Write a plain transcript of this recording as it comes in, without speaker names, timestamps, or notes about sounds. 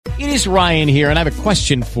It is Ryan here, and I have a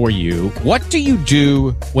question for you. What do you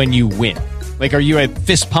do when you win? Like, are you a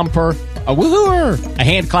fist pumper, a woohooer, a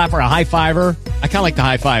hand clapper, a high fiver? I kind of like the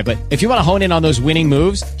high five, but if you want to hone in on those winning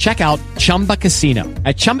moves, check out Chumba Casino.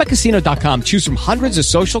 At ChumbaCasino.com, choose from hundreds of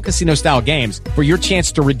social casino-style games for your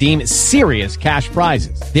chance to redeem serious cash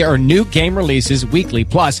prizes. There are new game releases weekly,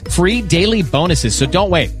 plus free daily bonuses. So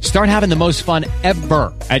don't wait. Start having the most fun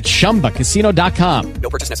ever at ChumbaCasino.com.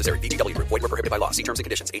 No purchase necessary. VGW. Void where prohibited by law. See terms and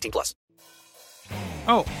conditions. 18+.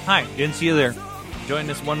 Oh, hi. Didn't see you there. Enjoying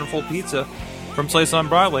this wonderful pizza from Slice on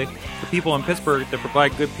Broadway. The people in Pittsburgh that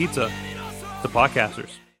provide good pizza. The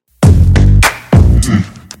podcasters.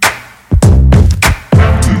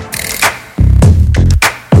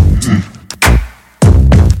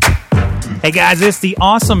 Hey guys, it's the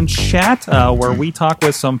Awesome Chat, where we talk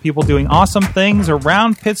with some people doing awesome things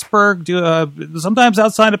around Pittsburgh, sometimes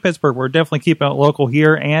outside of Pittsburgh. We're definitely keeping it local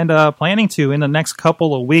here and planning to in the next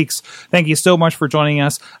couple of weeks. Thank you so much for joining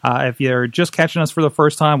us. If you're just catching us for the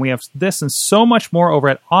first time, we have this and so much more over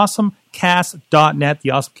at AwesomeCast.net. The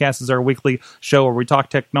AwesomeCast is our weekly show where we talk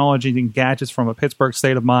technology and gadgets from a Pittsburgh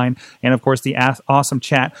state of mind. And of course, the Awesome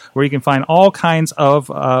Chat, where you can find all kinds of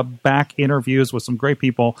back interviews with some great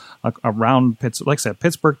people around Pittsburgh, like I said,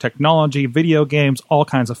 Pittsburgh technology, video games, all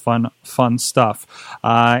kinds of fun stuff.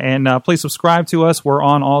 And please subscribe to us. We're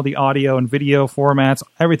on all the audio and video formats.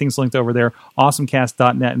 Everything's linked over there,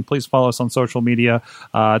 AwesomeCast.net. And please follow us on social media,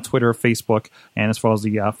 Twitter, Facebook, and as well as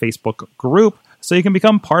the Facebook group, so you can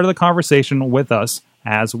become part of the conversation with us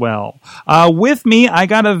as well. With me, I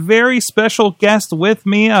got a very special guest with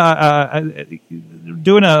me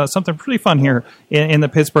doing something pretty fun here in the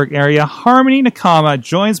Pittsburgh area. Harmony Nakama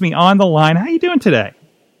joins me on the line. How are you doing today?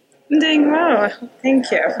 I'm doing well. Thank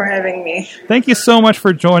you for having me. Thank you so much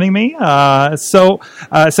for joining me. It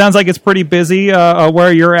sounds like it's pretty busy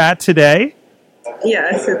where you're at today.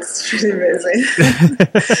 Yes, it's pretty busy.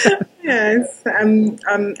 Yes, I'm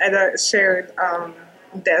at a shared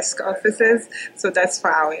desk offices, so that's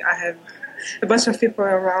why I have a bunch of people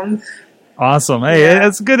around. Awesome. Hey, yeah.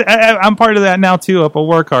 It's good. I'm part of that now too. Up at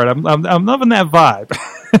Work Hard. I'm loving that vibe.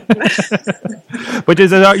 But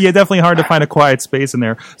it's definitely hard to find a quiet space in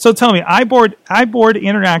there. So tell me, iBoard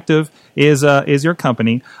Interactive is your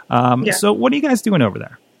company. Yeah. So what are you guys doing over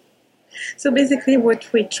there? So basically,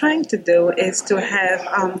 what we're trying to do is to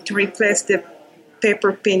have to replace the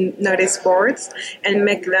paper pin notice boards and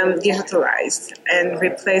make them digitalized and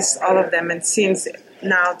replace all of them. And since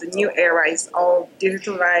now the new era is all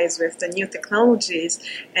digitalized with the new technologies,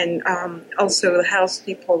 and also helps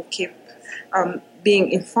people keep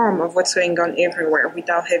being informed of what's going on everywhere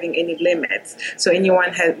without having any limits. So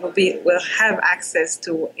anyone will have access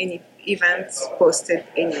to any events posted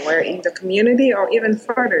anywhere in the community or even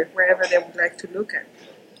further, wherever they would like to look at.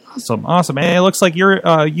 Awesome. And it looks like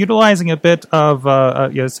you're utilizing a bit of,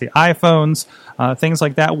 say, iPhones, things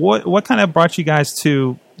like that. What kind of brought you guys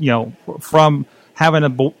to, from having a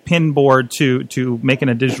pin board to making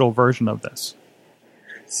a digital version of this?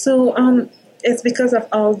 So it's because of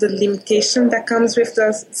all the limitation that comes with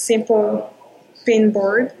the simple pin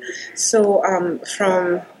board. So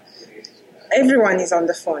everyone is on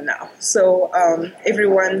the phone now. So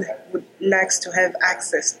everyone likes to have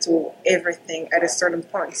access to everything at a certain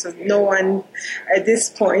point. So no one at this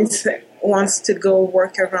point wants to go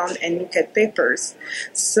work around and look at papers.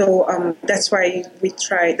 So that's why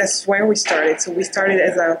that's where we started. So we started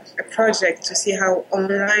as a project to see how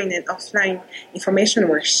online and offline information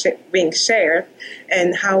were being shared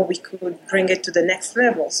and how we could bring it to the next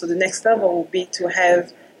level. So the next level would be to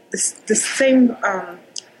have the same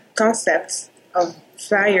concepts of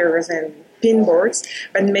flyers and pinboards,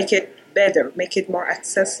 but make it better, make it more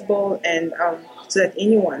accessible, and so that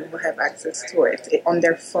anyone will have access to it on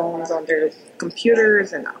their phones, on their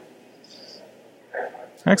computers, and all.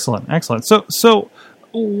 Excellent. So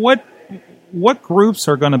what groups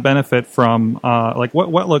are going to benefit from,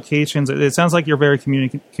 what locations? It sounds like you're very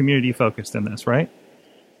community focused in this, right?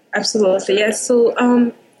 Absolutely, yes. So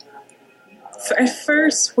at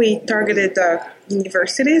first, we targeted the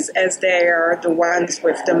universities as they are the ones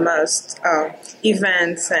with the most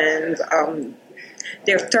events and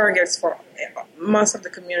they're targets for most of the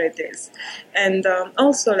communities. And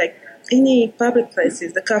also, like any public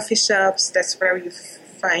places, the coffee shops, that's where you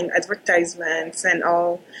find advertisements and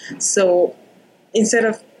all. So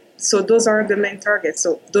those are the main targets.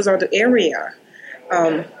 So those are the area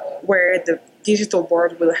where the digital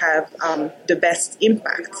board will have the best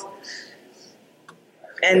impact.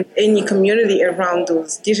 And any community around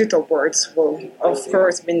those digital boards will, of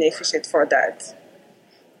course, benefit for that.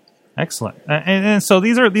 Excellent. And so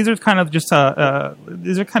these are kind of just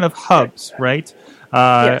these are kind of hubs, right?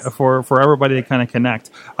 for everybody to kind of connect.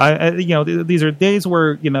 These are days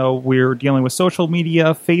where, we're dealing with social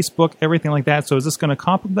media, Facebook, everything like that. So is this going to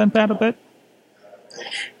complement that a bit?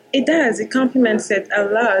 It does. It complements it a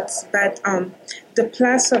lot, but the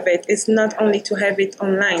plus of it is not only to have it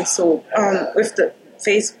online. So with the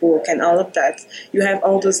Facebook and all of that, you have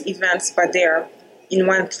all those events, but they are in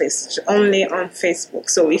one place, only on Facebook.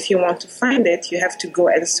 So if you want to find it, you have to go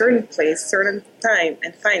at a certain place, certain time,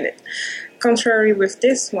 and find it. Contrary with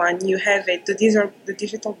this one, you have it. The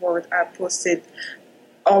digital board are posted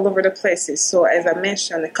all over the places. So as I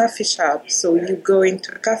mentioned, a coffee shop. So you go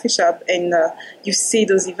into a coffee shop and you see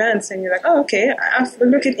those events and you're like, oh, okay, I'm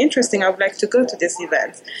looking interesting. I would like to go to this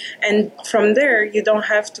event. And from there, you don't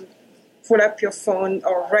have to pull up your phone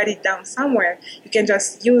or write it down somewhere. You can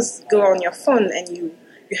just go on your phone and you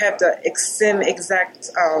have the same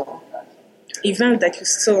exact event that you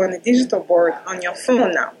saw on the digital board on your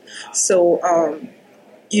phone now. So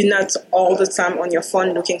you're not all the time on your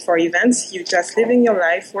phone looking for events. You're just living your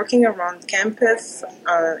life, working around campus,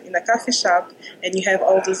 in a coffee shop, and you have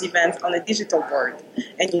all those events on a digital board,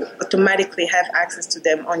 and you automatically have access to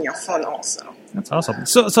them on your phone also. That's awesome.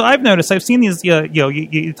 So I've noticed, I've seen these,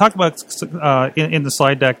 you talked about in the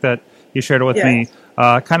slide deck that you shared with me,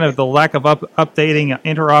 kind of the lack of updating,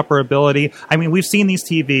 interoperability. I mean, we've seen these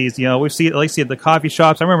TVs, we've seen at the coffee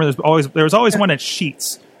shops. I remember there was always one at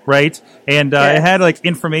Sheets. Right, and it had like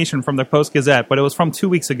information from the Post Gazette, but it was from 2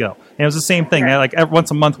 weeks ago, and it was the same thing. Like once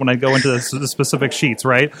a month when I go into the specific sheets,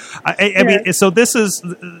 right? I mean, so this is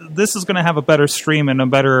going to have a better stream and a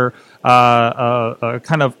better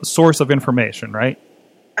kind of source of information, right?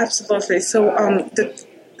 Absolutely. So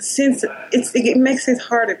since it makes it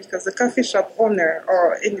harder because the coffee shop owner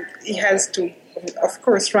he has to, of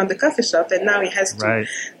course, run the coffee shop, and now he has to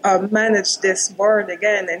manage this board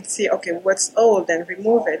again and see, okay, what's old and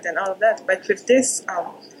remove it and all of that. But with this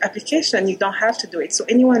application, you don't have to do it. So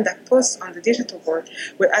anyone that posts on the digital board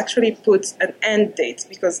will actually put an end date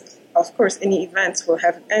because, of course, any events will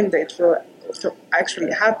have an end date to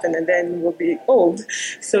actually happen and then will be old.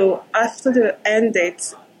 So after the end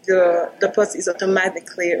date, the post is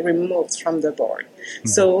automatically removed from the board. Mm-hmm.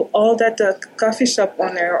 So all that the coffee shop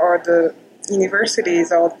owner or the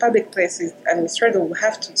universities or public places administrator will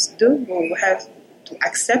have to do, will have to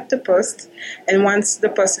accept the post, and once the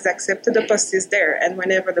post is accepted, the post is there, and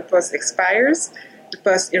whenever the post expires, the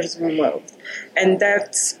post is removed. And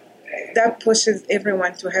that pushes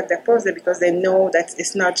everyone to have their post there because they know that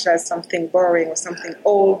it's not just something boring or something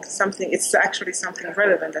old, it's actually something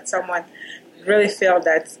relevant that someone really feel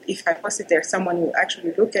that if I post it there, someone will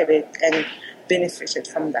actually look at it and benefit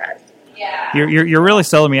from that. You're really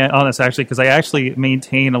selling me on this, actually, because I actually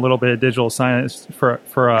maintain a little bit of digital signage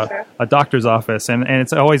for a doctor's office, and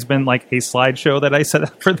it's always been like a slideshow that I set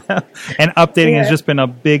up for them, and updating has just been a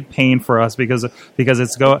big pain for us because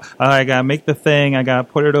it's I gotta make the thing, I gotta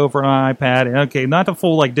put it over on an iPad, and okay, not the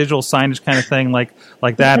full like digital signage kind of thing like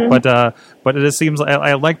that, mm-hmm. But it just seems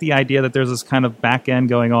I like the idea that there's this kind of back end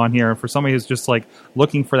going on here, and for somebody who's just like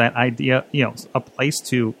looking for that idea, a place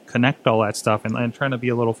to connect all that stuff and trying to be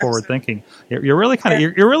a little forward thinking. You're really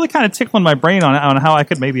kind of tickling my brain on how I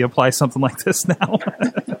could maybe apply something like this now.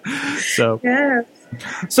 So go ahead.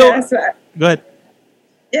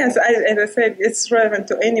 Yes, as I said, it's relevant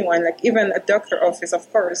to anyone, like even a doctor office,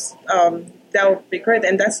 of course. That would be great,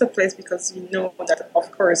 and that's the place because you know that,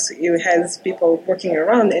 of course, it has people working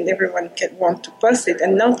around, and everyone can want to post it.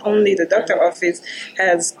 And not only the doctor office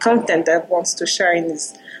has content that wants to share in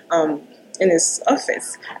his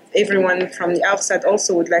office. Everyone from the outside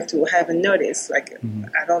also would like to have a notice, like, mm-hmm.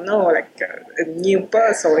 I don't know, like a new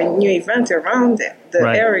bus or a new event around the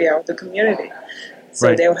area of the community.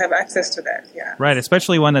 So they'll have access to that, Right,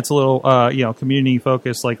 especially one that's a little, community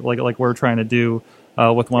focused, like we're trying to do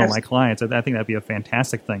with one of my clients. I think that'd be a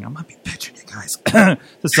fantastic thing. I might be pitching you guys to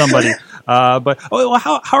somebody. How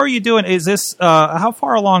are you doing? Is this how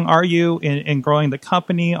far along are you in growing the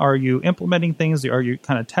company? Are you implementing things? Are you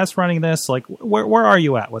kind of test running this? Like, where are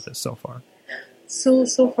you at with this so far? So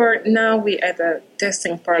far now we're at the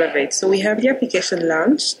testing part of it. So we have the application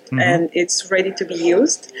launched, mm-hmm. and it's ready to be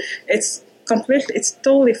used. It's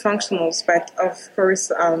totally functional, but of course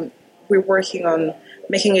we're working on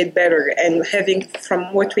making it better and having,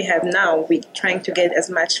 from what we have now, we're trying to get as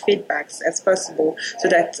much feedbacks as possible so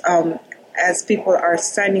that as people are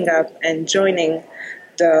signing up and joining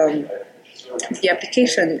the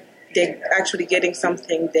application, they're actually getting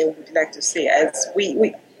something they would like to see. As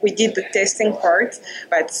we did the testing part,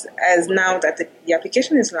 but as now that the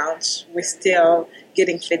application is launched, we're still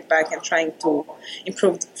getting feedback and trying to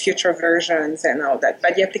improve future versions and all that.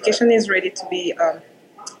 But the application is ready to be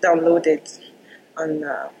downloaded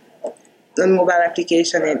the mobile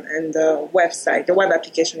application and the website. The web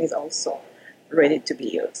application is also ready to be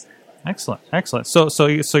used. Excellent. So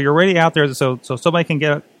you're already out there. So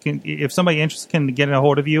somebody if somebody interested can get a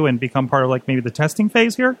hold of you and become part of like maybe the testing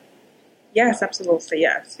phase here. Yes, absolutely.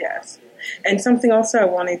 Yes. And something also I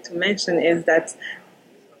wanted to mention is that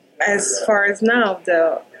as far as now,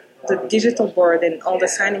 the digital board and all the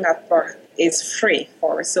signing up part is free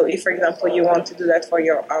for. So if, for example, you want to do that for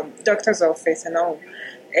your doctor's office and all,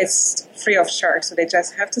 it's free of charge. So they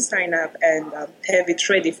just have to sign up and have it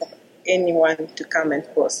ready for anyone to come and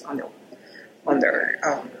post on their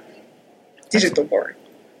digital board.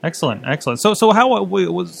 Excellent. So how I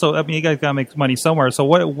mean, you guys gotta make money somewhere. So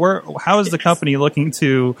how is the company looking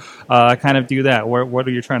to kind of do that? What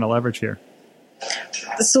are you trying to leverage here?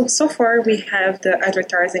 So far we have the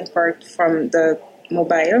advertising part from the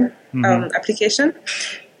mobile application.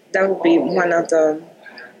 That will be one of the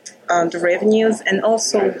revenues, and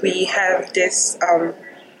also we have this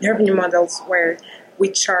revenue models where we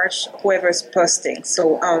charge whoever's posting.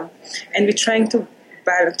 So and we're trying to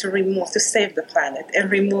save the planet and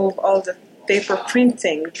remove all the paper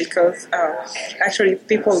printing, because actually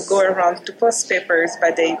people go around to post papers,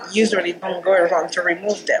 but they usually don't go around to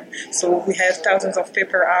remove them. So we have thousands of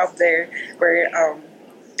paper out there where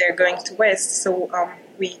they're going to waste. So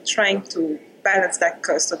we're trying to balance that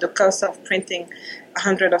cost. So the cost of printing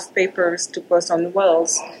 100 of papers to post on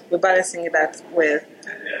walls, we're balancing that with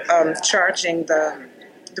charging the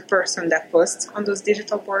person that posts on those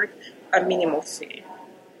digital boards a minimal fee.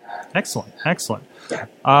 Excellent.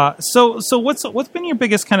 So what's been your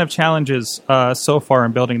biggest kind of challenges so far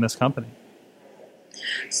in building this company?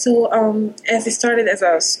 So as it started as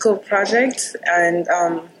a school project, and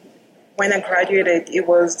when I graduated, it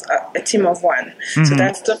was a team of one. Mm-hmm. So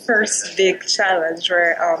that's the first big challenge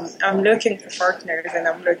where I'm looking for partners and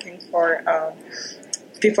I'm looking for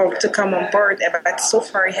people to come on board. But so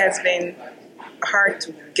far it has been hard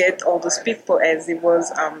to get all those people, as it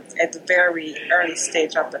was at the very early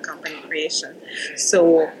stage of the company creation.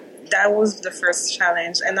 So that was the first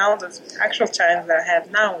challenge. And now the actual challenge that I have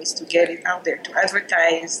now is to get it out there, to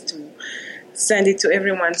advertise, to send it to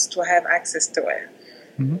everyone to have access to it.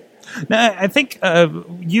 Mm-hmm. Now, I think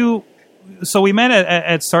so we met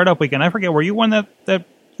at Startup Weekend. I forget, were you one that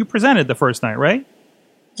you presented the first night, right?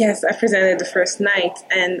 Yes, I presented the first night,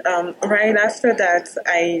 and right after that,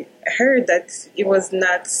 I heard that you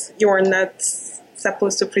were not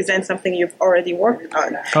supposed to present something you've already worked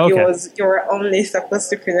on. Okay. You were only supposed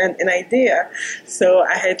to present an idea. So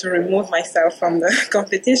I had to remove myself from the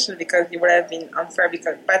competition because it would have been unfair.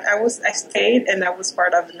 But I stayed, and I was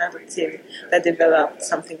part of another team that developed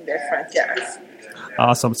something different. Yes.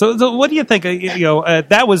 Awesome. So what do you think?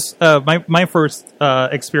 That was my first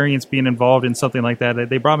experience being involved in something like that.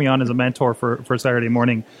 They brought me on as a mentor for Saturday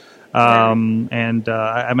morning, and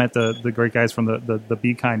I met the great guys from the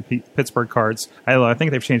Be Kind Pittsburgh cards. I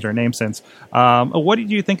think they've changed their name since. What did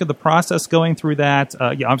you think of the process going through that?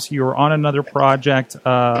 Obviously, you were on another project.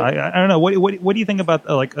 I don't know. What do you think about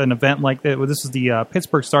like an event like that? Well, this is the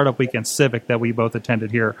Pittsburgh Startup Weekend Civic that we both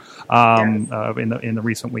attended here in the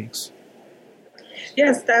recent weeks.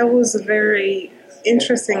 Yes, that was very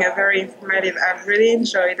interesting and very informative. I really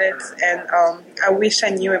enjoyed it, and I wish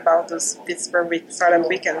I knew about those Pittsburgh Startup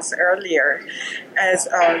Weekends earlier, as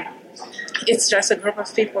it's just a group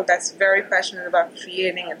of people that's very passionate about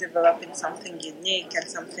creating and developing something unique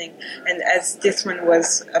and as this one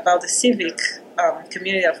was about the civic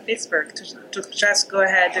community of Pittsburgh, to just go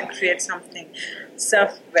ahead and create something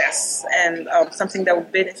selfless and something that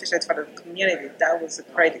would benefit for the community. That was a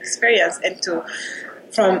great experience, and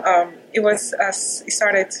it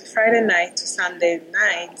started Friday night to Sunday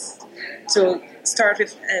night, to start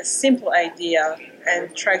with a simple idea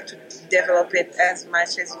and try to develop it as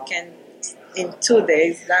much as you can in 2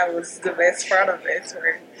 days. That was the best part of it,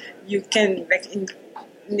 where you can, in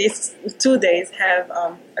these 2 days, have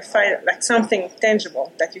something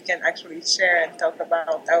tangible that you can actually share and talk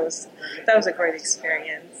about. That was a great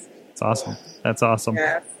experience. That's awesome.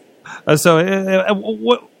 Yeah.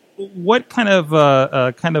 What kind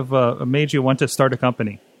of made you want to start a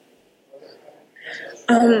company?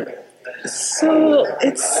 So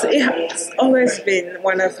it's always been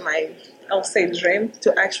one of my, I'll say, dreams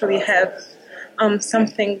to actually have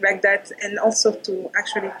something like that, and also to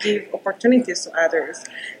actually give opportunities to others.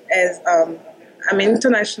 As I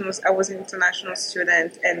was an international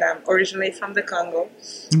student, and I'm originally from the Congo.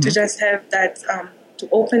 Mm-hmm. To just have that, to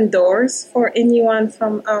open doors for anyone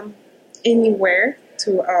from anywhere,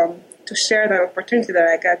 to share the opportunity that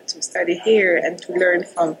I got to study here and to learn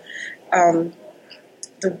from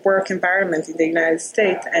the work environment in the United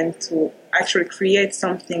States and to actually create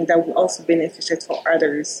something that will also benefit for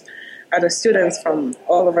other students from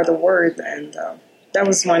all over the world. And that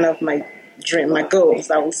was one of my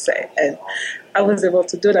goals, I would say. And I was able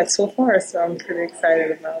to do that so far, so I'm pretty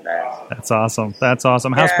excited about that. That's awesome. That's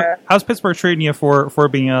awesome. Yeah. How's Pittsburgh treating you for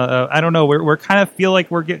being I don't know, we're kind of feel like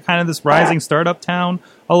we're getting kind of this rising startup town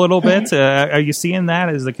a little bit. Are you seeing that?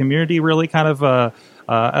 Is the community really kind of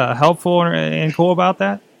helpful and cool about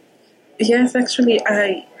that? Yes, actually,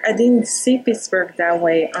 I didn't see Pittsburgh that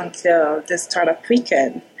way until the startup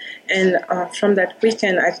weekend. And from that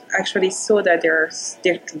weekend, I actually saw that they're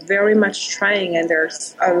very much trying, and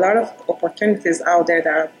there's a lot of opportunities out there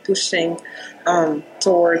that are pushing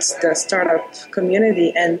towards the startup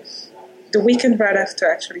community. And the weekend right after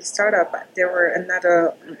actually startup, there were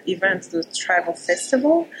another event, the Tribal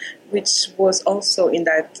Festival, which was also in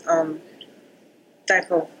that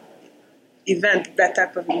type of event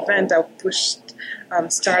that pushed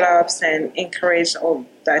startups and encouraged all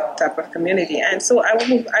that type of community. And so I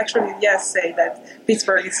would actually, say that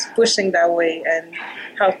Pittsburgh is pushing that way and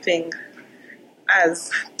helping us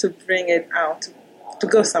to bring it out, to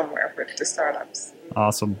go somewhere with the startups.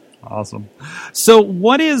 Awesome. So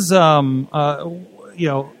what is, so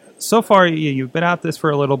far you've been at this for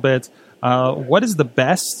a little bit. What is the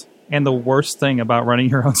best and the worst thing about running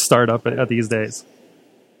your own startup these days?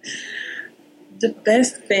 The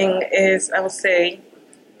best thing is, I would say,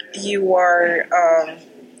 you are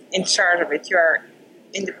in charge of it. You are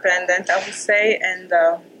independent, I would say, and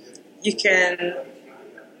you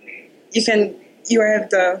have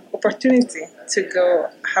the opportunity to go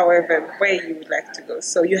however way you would like to go.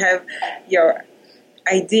 So you have your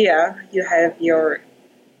idea, you have your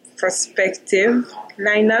perspective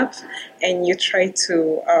lineup, and you try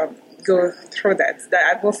to go through that.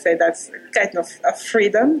 I will say that's kind of a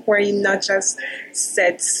freedom where you're not just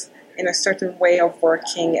set in a certain way of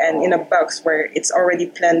working and in a box where it's already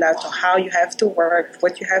planned out to how you have to work,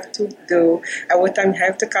 what you have to do, at what time you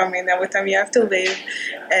have to come in, at what time you have to leave.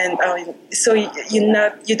 And so you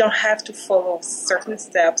don't have to follow certain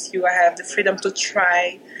steps. You have the freedom to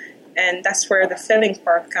try, and that's where the failing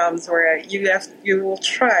part comes, where you will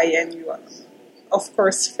try and you of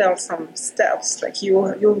course fail some steps. Like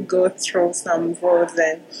you'll go through some roads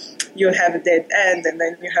and you'll have a dead end, and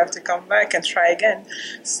then you have to come back and try again.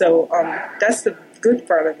 So that's the good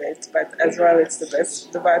part of it, but as well it's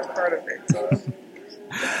the bad part of it.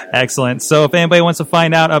 Excellent. So if anybody wants to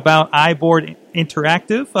find out about iBoard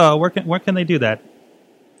Interactive, where can they do that?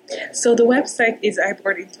 So the website is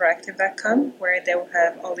iBoardinteractive.com, where they will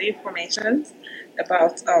have all the information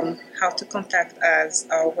about how to contact us,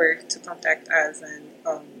 where to contact us, and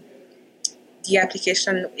the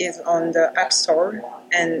application is on the App Store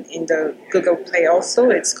and in the Google Play also.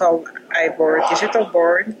 It's called iBoard Digital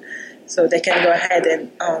Board, so they can go ahead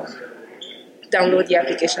and download the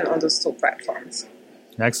application on those two platforms.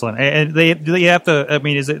 Excellent. And do they have to? I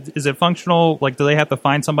mean, is it functional? Like, do they have to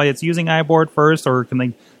find somebody that's using iBoard first, or can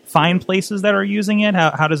they find places that are using it?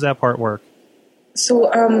 How does that part work?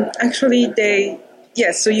 So actually,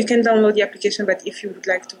 so you can download the application, but if you would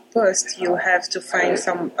like to post, you have to find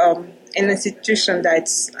an institution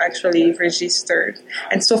that's actually registered.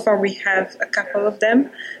 And so far, we have a couple of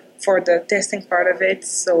them for the testing part of it.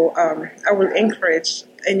 So I will encourage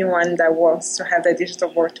anyone that wants to have the digital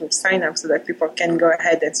board to sign up so that people can go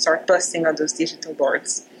ahead and start posting on those digital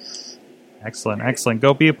boards. Excellent.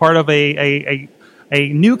 Go be a part of a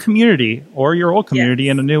new community, or your old community,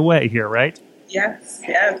 in a new way here, right? Yes,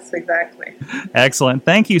 exactly. Excellent.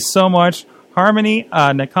 Thank you so much, Harmony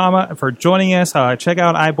Nakama, for joining us. Check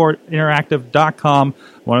out iBoardinteractive.com.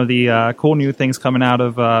 One of the cool new things coming out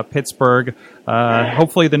of Pittsburgh.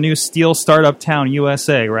 Hopefully the new Steel Startup Town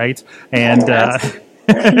USA, right? And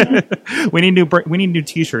we need new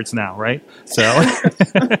T-shirts now, right? So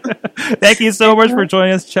thank you so much for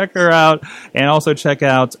joining us. Check her out, and also check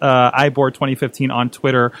out iBoard 2015 on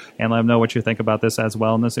Twitter, and let them know what you think about this as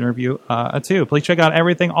well in this interview too. Please check out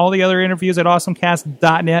all the other interviews at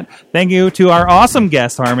AwesomeCast.net. Thank you to our awesome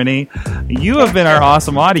guest, Harmony. You have been our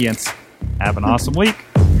awesome audience. Have an awesome week.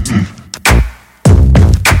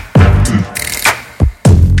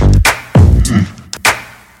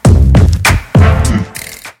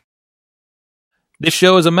 This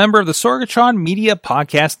show is a member of the Sorgatron Media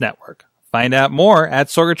Podcast Network. Find out more at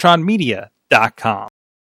sorgatronmedia.com.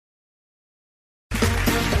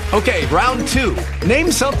 Okay, round two.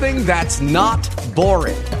 Name something that's not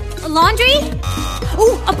boring. A laundry?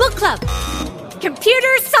 Ooh, a book club.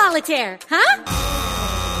 Computer solitaire, huh?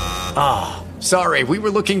 Ah, sorry, we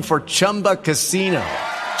were looking for Chumba Casino.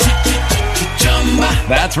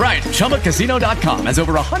 That's right. ChumbaCasino.com has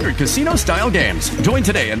over 100 casino-style games. Join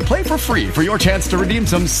today and play for free for your chance to redeem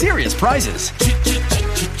some serious prizes.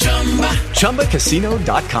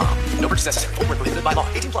 ChumbaCasino.com. No purchase necessary. Void where prohibited by law.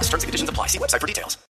 18+. Terms and conditions apply. See website for details.